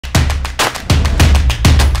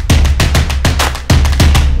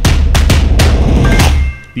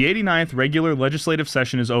The 89th regular legislative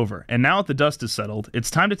session is over, and now that the dust is settled, it's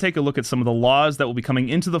time to take a look at some of the laws that will be coming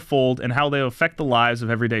into the fold and how they affect the lives of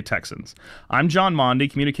everyday Texans. I'm John Mondi,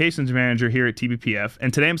 Communications Manager here at TBPF,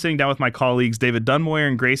 and today I'm sitting down with my colleagues David Dunmoyer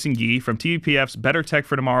and Grayson Gee from TBPF's Better Tech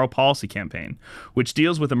for Tomorrow policy campaign, which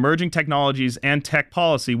deals with emerging technologies and tech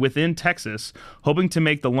policy within Texas, hoping to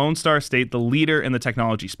make the Lone Star State the leader in the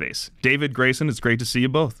technology space. David, Grayson, it's great to see you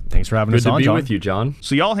both. Thanks for having us on, John. Good to be with you, John.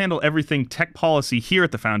 So y'all handle everything tech policy here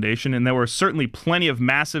at the Foundation, and there were certainly plenty of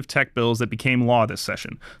massive tech bills that became law this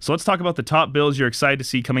session. So let's talk about the top bills you're excited to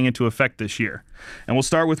see coming into effect this year. And we'll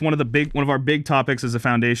start with one of our big topics as a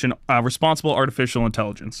foundation, responsible artificial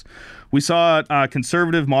intelligence. We saw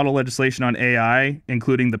conservative model legislation on AI,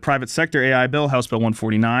 including the private sector AI bill, House Bill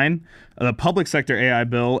 149, the public sector AI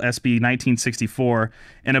bill, SB 1964,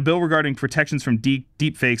 and a bill regarding protections from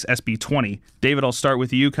deepfakes, SB 20. David, I'll start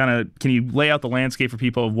with you. Can you lay out the landscape for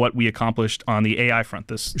people of what we accomplished on the AI front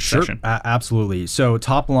this session? Absolutely. So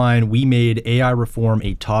top line, we made AI reform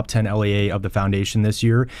a top 10 LAA of the Foundation this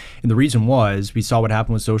year. And the reason was we saw what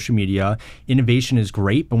happened with social media. Innovation is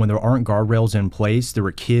great, but when there aren't guardrails in place, there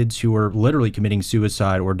were kids who were literally committing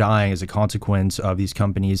suicide or dying as a consequence of these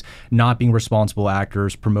companies not being responsible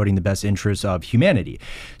actors promoting the best interests of humanity.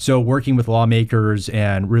 So working with lawmakers,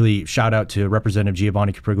 and really shout out to Representative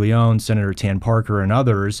Giovanni Capriglione, Senator Tan Parker, and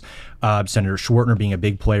others, Senator Schwartner being a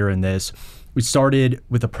big player in this. We started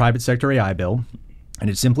with a private sector AI bill. And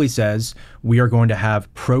it simply says we are going to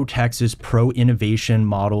have pro-Texas, pro-innovation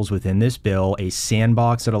models within this bill, a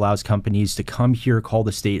sandbox that allows companies to come here, call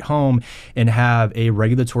the state home, and have a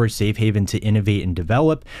regulatory safe haven to innovate and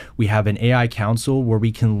develop. We have an AI council where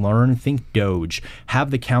we can learn, think Doge, have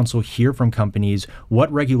the council hear from companies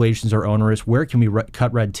what regulations are onerous, where can we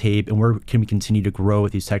cut red tape, and where can we continue to grow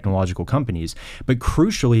with these technological companies. But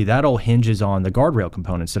crucially, that all hinges on the guardrail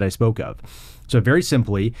components that I spoke of. So very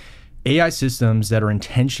simply, AI systems that are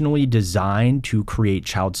intentionally designed to create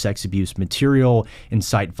child sex abuse material,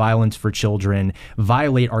 incite violence for children,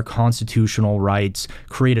 violate our constitutional rights,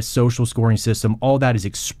 create a social scoring system, all that is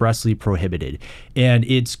expressly prohibited. And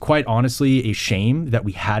it's quite honestly a shame that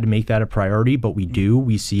we had to make that a priority, but we do.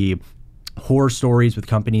 We see horror stories with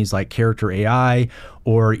companies like Character AI,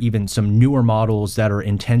 or even some newer models that are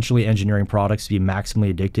intentionally engineering products to be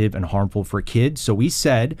maximally addictive and harmful for kids. So we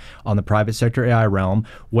said on the private sector AI realm,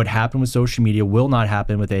 what happened with social media will not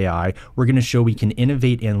happen with AI. We're going to show we can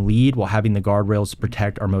innovate and lead while having the guardrails to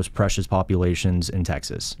protect our most precious populations in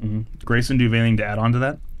Texas. Grayson, do you have anything to add on to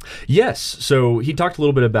that? Yes. So he talked a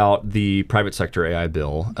little bit about the private sector AI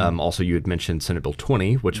bill. Also, you had mentioned Senate Bill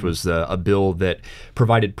 20, which was a bill that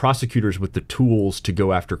provided prosecutors with the tools to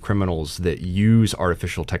go after criminals that use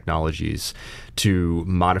artificial technologies to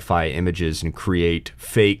modify images and create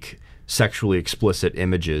fake sexually explicit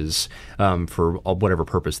images for whatever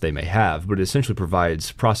purpose they may have, but it essentially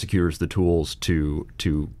provides prosecutors the tools to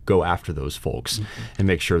go after those folks and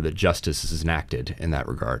make sure that justice is enacted in that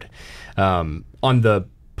regard. On the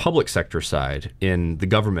public sector side, in the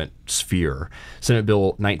government sphere, Senate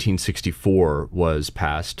Bill 1964 was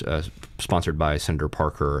passed, sponsored by Senator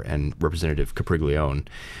Parker and Representative Capriglione,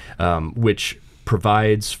 which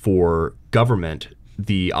provides for government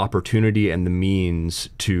the opportunity and the means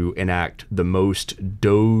to enact the most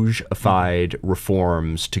Doge-ified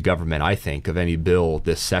reforms to government, I think, of any bill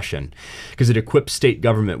this session, because it equips state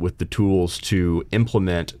government with the tools to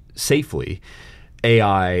implement safely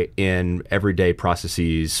AI in everyday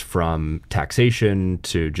processes, from taxation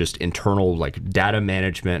to just internal like data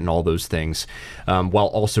management and all those things, while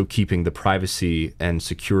also keeping the privacy and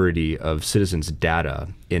security of citizens' data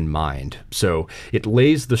in mind. So it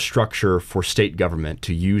lays the structure for state government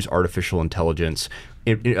to use artificial intelligence,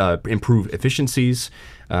 improve efficiencies,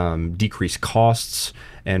 decrease costs,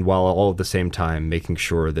 and while all at the same time making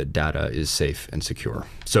sure that data is safe and secure.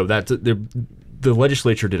 So that's the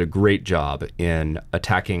legislature did a great job in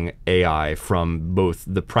attacking AI from both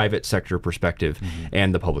the private sector perspective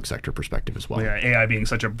and the public sector perspective as well. Yeah, AI being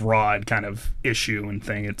such a broad kind of issue and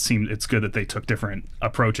thing, it's good that they took different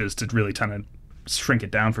approaches to really kind of shrink it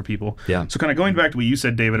down for people. Yeah. So kind of going back to what you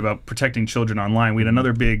said, David, about protecting children online, we had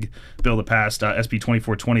another big bill that passed, SB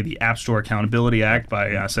 2420, the App Store Accountability Act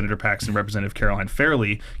by Senator Paxton, Representative Caroline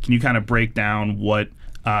Fairley. Can you kind of break down what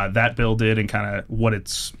that bill did and kind of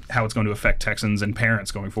how it's going to affect Texans and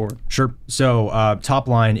parents going forward? Sure. So top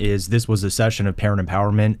line is this was a session of parent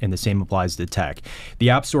empowerment, and the same applies to tech.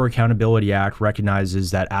 The App Store Accountability Act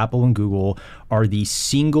recognizes that Apple and Google are the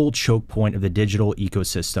single choke point of the digital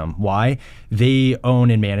ecosystem. Why? They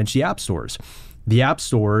own and manage the app stores. The app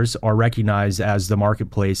stores are recognized as the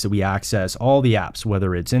marketplace that we access all the apps,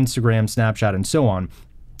 whether it's Instagram, Snapchat, and so on.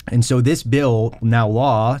 And so this bill, now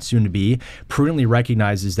law, soon to be, prudently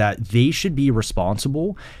recognizes that they should be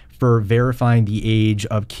responsible for verifying the age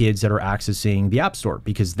of kids that are accessing the App Store,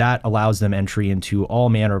 because that allows them entry into all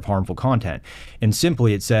manner of harmful content. And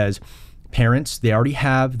simply it says, parents, they already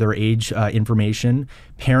have their age information.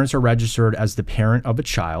 Parents are registered as the parent of a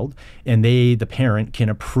child, and the parent, can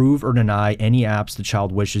approve or deny any apps the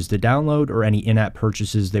child wishes to download or any in-app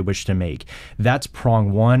purchases they wish to make. That's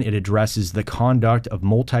prong one. It addresses the conduct of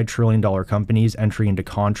multi-trillion-dollar companies entering into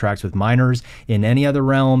contracts with minors. In any other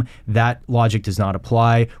realm, that logic does not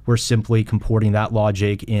apply. We're simply comporting that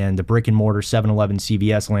logic in the brick and mortar 7-Eleven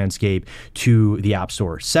CVS landscape to the App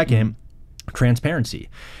Store. Second, transparency.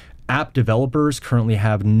 App developers currently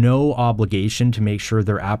have no obligation to make sure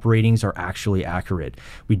their app ratings are actually accurate.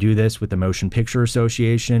 We do this with the Motion Picture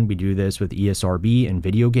Association. We do this with ESRB and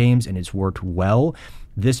video games, and it's worked well.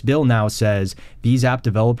 This bill now says these app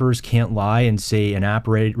developers can't lie and say an app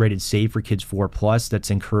rated safe for kids 4+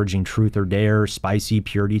 that's encouraging truth or dare, spicy,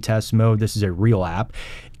 purity test mode. This is a real app.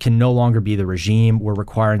 Can no longer be the regime. We're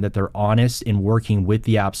requiring that they're honest in working with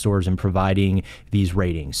the app stores and providing these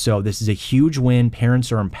ratings. So this is a huge win.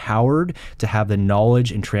 Parents are empowered to have the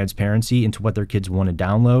knowledge and transparency into what their kids want to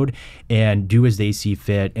download and do as they see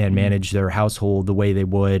fit and manage their household the way they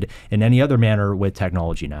would in any other manner with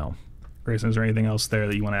technology now. Grayson, is there anything else there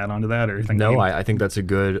that you want to add on to that? Or No, I think that's a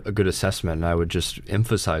good assessment, and I would just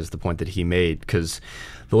emphasize the point that he made, because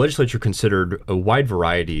the legislature considered a wide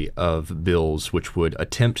variety of bills which would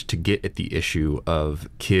attempt to get at the issue of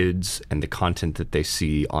kids and the content that they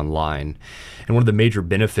see online. And one of the major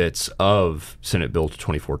benefits of Senate Bill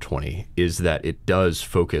 2420 is that it does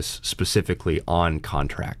focus specifically on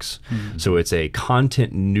contracts. So it's a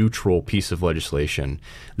content-neutral piece of legislation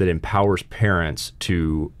that empowers parents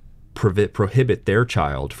to prohibit their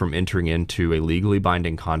child from entering into a legally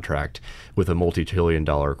binding contract with a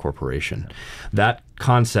multi-trillion-dollar corporation. That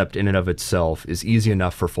concept in and of itself is easy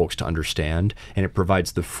enough for folks to understand, and it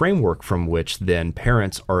provides the framework from which then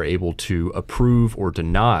parents are able to approve or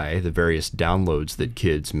deny the various downloads that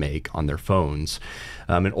kids make on their phones,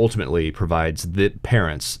 and ultimately provides the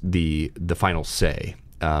parents the final say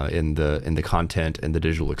in the content and the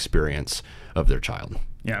digital experience of their child.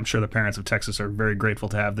 Yeah, I'm sure the parents of Texas are very grateful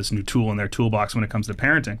to have this new tool in their toolbox when it comes to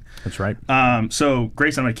parenting. That's right. So,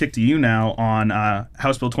 Grace, I'm going to kick to you now on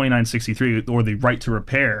House Bill 2963, or the right to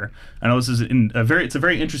repair. I know this is it's a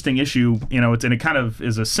very interesting issue. And it kind of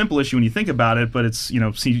is a simple issue when you think about it, but it's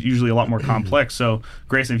usually a lot more complex. So,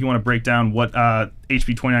 Grayson, if you want to break down what HB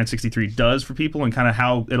 2963 does for people and kind of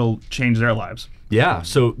how it'll change their lives. Yeah,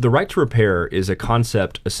 so the right to repair is a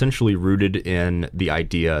concept essentially rooted in the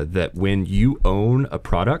idea that when you own a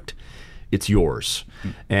product, it's yours.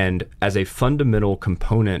 And as a fundamental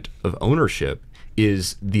component of ownership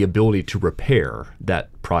is the ability to repair that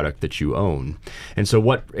product that you own. And so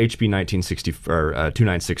what HB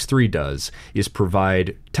 2963 does is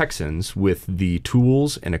provide Texans with the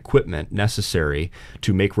tools and equipment necessary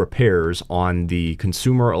to make repairs on the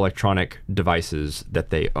consumer electronic devices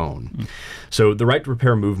that they own. So the right to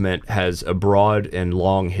repair movement has a broad and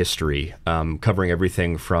long history, covering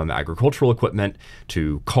everything from agricultural equipment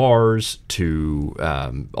to cars to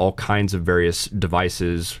all kinds of various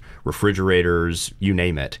devices, refrigerators, you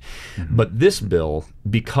name it. But this bill,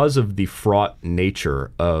 because of the fraught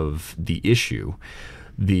nature of the issue,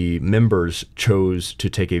 the members chose to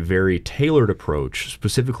take a very tailored approach,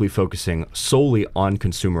 specifically focusing solely on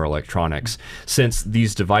consumer electronics, since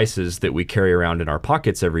these devices that we carry around in our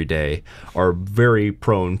pockets every day are very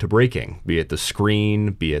prone to breaking, be it the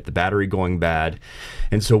screen, be it the battery going bad.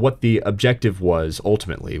 And so what the objective was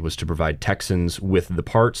ultimately was to provide Texans with the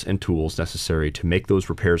parts and tools necessary to make those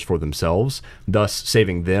repairs for themselves, thus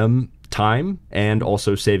saving them time and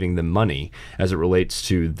also saving them money as it relates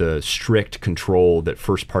to the strict control that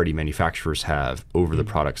first-party manufacturers have over the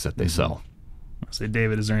products that they sell. So,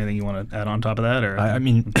 David, is there anything you want to add on top of that? Or I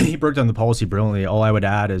mean, he broke down the policy brilliantly. All I would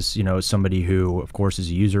add is, somebody who, of course, is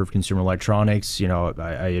a user of consumer electronics,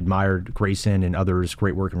 I admired Grayson and others'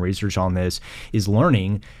 great work and research on this, is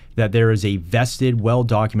learning that there is a vested,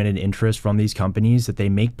 well-documented interest from these companies that they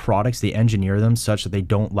make products, they engineer them such that they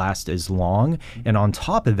don't last as long. And on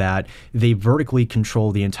top of that, they vertically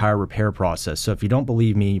control the entire repair process. So if you don't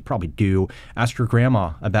believe me, you probably do. Ask your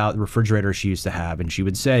grandma about the refrigerator she used to have, and she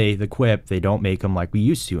would say, the quip, they don't make them like we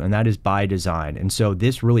used to, and that is by design. And so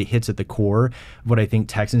this really hits at the core of what I think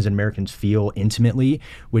Texans and Americans feel intimately,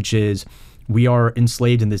 which is we are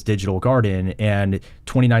enslaved in this digital garden, and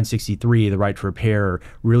 2963, the right to repair,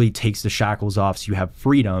 really takes the shackles off so you have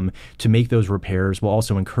freedom to make those repairs while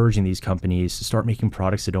also encouraging these companies to start making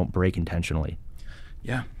products that don't break intentionally.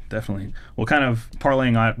 Yeah. Definitely. Well, kind of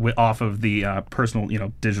parlaying off of the personal,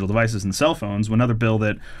 digital devices and cell phones, another bill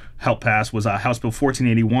that helped pass was House Bill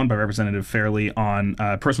 1481 by Representative Fairley on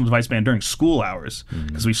personal device ban during school hours.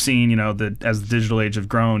 Because we've seen, that as the digital age have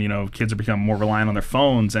grown, kids are becoming more reliant on their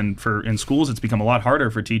phones, and in schools it's become a lot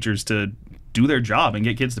harder for teachers to do their job and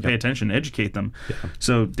get kids to pay attention, educate them.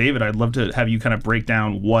 So, David, I'd love to have you kind of break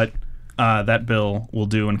down what that bill will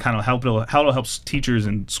do and kind of how it'll help teachers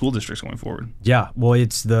and school districts going forward. Yeah, well,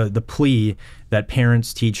 it's the plea that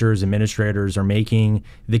parents, teachers, administrators are making.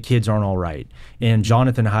 The kids aren't all right. And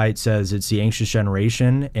Jonathan Haidt says it's the anxious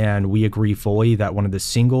generation, and we agree fully that one of the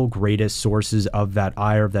single greatest sources of that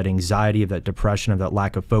ire, of that anxiety, of that depression, of that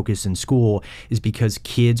lack of focus in school is because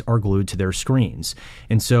kids are glued to their screens.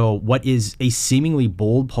 And so what is a seemingly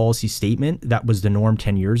bold policy statement that was the norm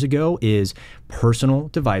 10 years ago is personal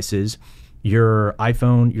devices, your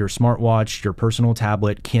iPhone, your smartwatch, your personal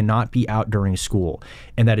tablet cannot be out during school.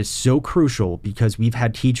 And that is so crucial because we've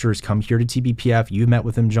had teachers come here to TBPF. You've met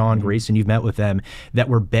with them, John, Grayson, you've met with them, that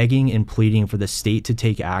were begging and pleading for the state to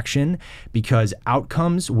take action because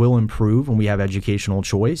outcomes will improve when we have educational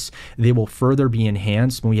choice. They will further be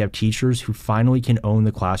enhanced when we have teachers who finally can own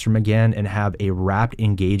the classroom again and have a rapt,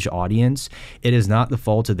 engaged audience. It is not the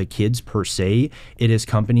fault of the kids per se. It is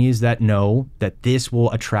companies that know that this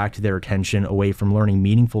will attract their attention away from learning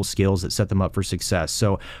meaningful skills that set them up for success.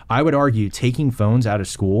 So I would argue taking phones out of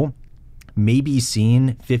school may be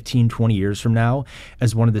seen 15, 20 years from now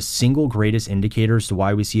as one of the single greatest indicators to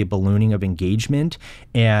why we see a ballooning of engagement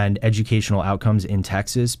and educational outcomes in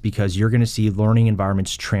Texas, because you're going to see learning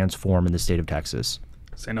environments transform in the state of Texas.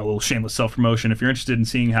 So I know a little shameless self-promotion. If you're interested in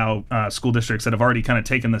seeing how school districts that have already kind of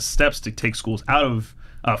taken the steps to take schools out of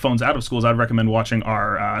phones out of schools, I'd recommend watching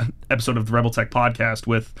our episode of the Rebel Tech podcast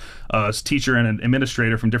with a teacher and an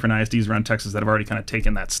administrator from different ISDs around Texas that have already kind of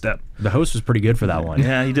taken that step. The host was pretty good for that one.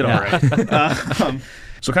 Yeah, he did all right.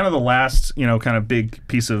 So kind of the last, kind of big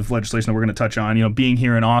piece of legislation that we're going to touch on, being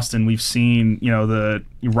here in Austin, we've seen, the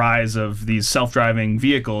rise of these self-driving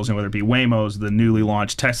vehicles, whether it be Waymos, the newly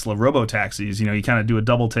launched Tesla robo-taxis. You kind of do a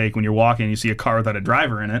double take when you're walking, you see a car without a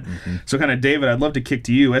driver in it. So kind of, David, I'd love to kick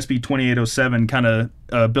to you. SB 2807, kind of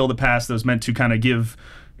a bill that passed that was meant to kind of give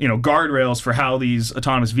guardrails for how these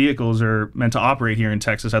autonomous vehicles are meant to operate here in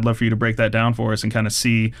Texas. I'd love for you to break that down for us and kind of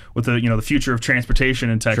see what the the future of transportation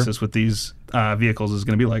in Texas with these vehicles is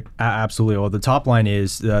going to be like. Absolutely. Well, the top line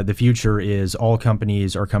is the future is all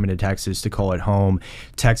companies are coming to Texas to call it home.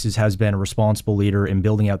 Texas has been a responsible leader in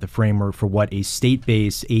building out the framework for what a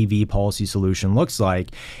state-based AV policy solution looks like.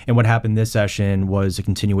 And what happened this session was a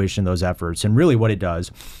continuation of those efforts. And really what it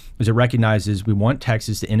does is it recognizes we want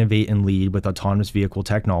Texas to innovate and lead with autonomous vehicle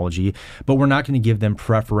technology, but we're not going to give them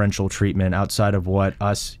preferential treatment outside of what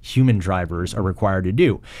us human drivers are required to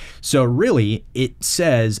do. So really, it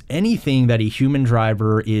says anything that a human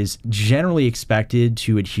driver is generally expected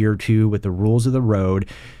to adhere to with the rules of the road,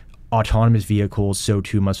 autonomous vehicles so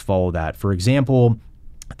too must follow that. For example,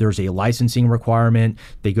 there's a licensing requirement.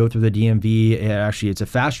 They go through the DMV. Actually, it's a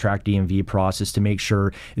fast-track DMV process to make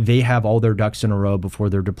sure they have all their ducks in a row before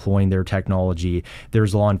they're deploying their technology.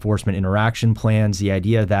 There's law enforcement interaction plans. The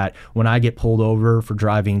idea that when I get pulled over for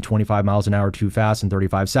driving 25 miles an hour too fast and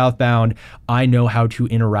 35 southbound, I know how to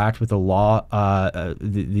interact with the law,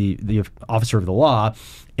 the officer of the law,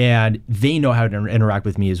 and they know how to interact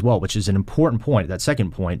with me as well, which is an important point, that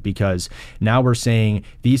second point, because now we're saying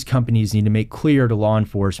these companies need to make clear to law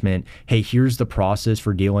enforcement, hey, here's the process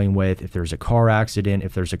for dealing with if there's a car accident,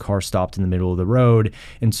 if there's a car stopped in the middle of the road.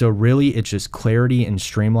 And so really it's just clarity and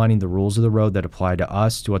streamlining the rules of the road that apply to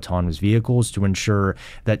us, to autonomous vehicles, to ensure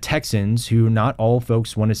that Texans, who not all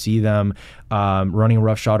folks want to see them running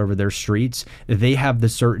roughshod over their streets, they have the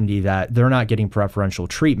certainty that they're not getting preferential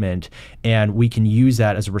treatment, and we can use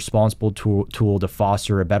that as a responsible tool to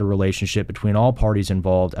foster a better relationship between all parties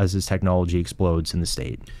involved as this technology explodes in the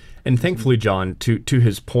state. And thankfully, John, to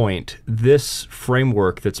his point, this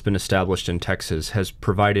framework that's been established in Texas has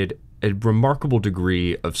provided a remarkable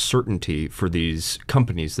degree of certainty for these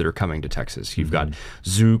companies that are coming to Texas. You've got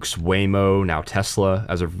Zoox, Waymo, now Tesla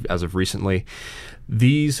as of recently.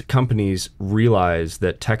 These companies realize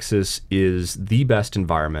that Texas is the best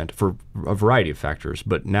environment for a variety of factors,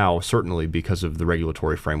 but now certainly because of the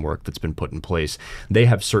regulatory framework that's been put in place, they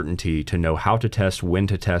have certainty to know how to test, when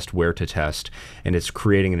to test, where to test, and it's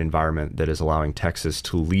creating an environment that is allowing Texas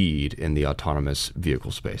to lead in the autonomous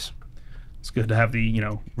vehicle space. It's good to have the,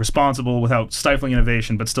 responsible without stifling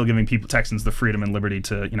innovation, but still giving Texans the freedom and liberty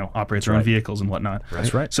to, operate their own vehicles and whatnot.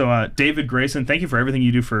 That's right. So, David Grayson, thank you for everything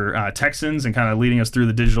you do for Texans and kind of leading us through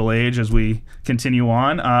the digital age as we continue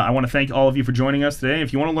on. I want to thank all of you for joining us today.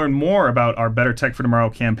 If you want to learn more about our Better Tech for Tomorrow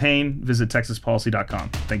campaign, visit texaspolicy.com.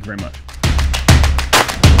 Thank you very much.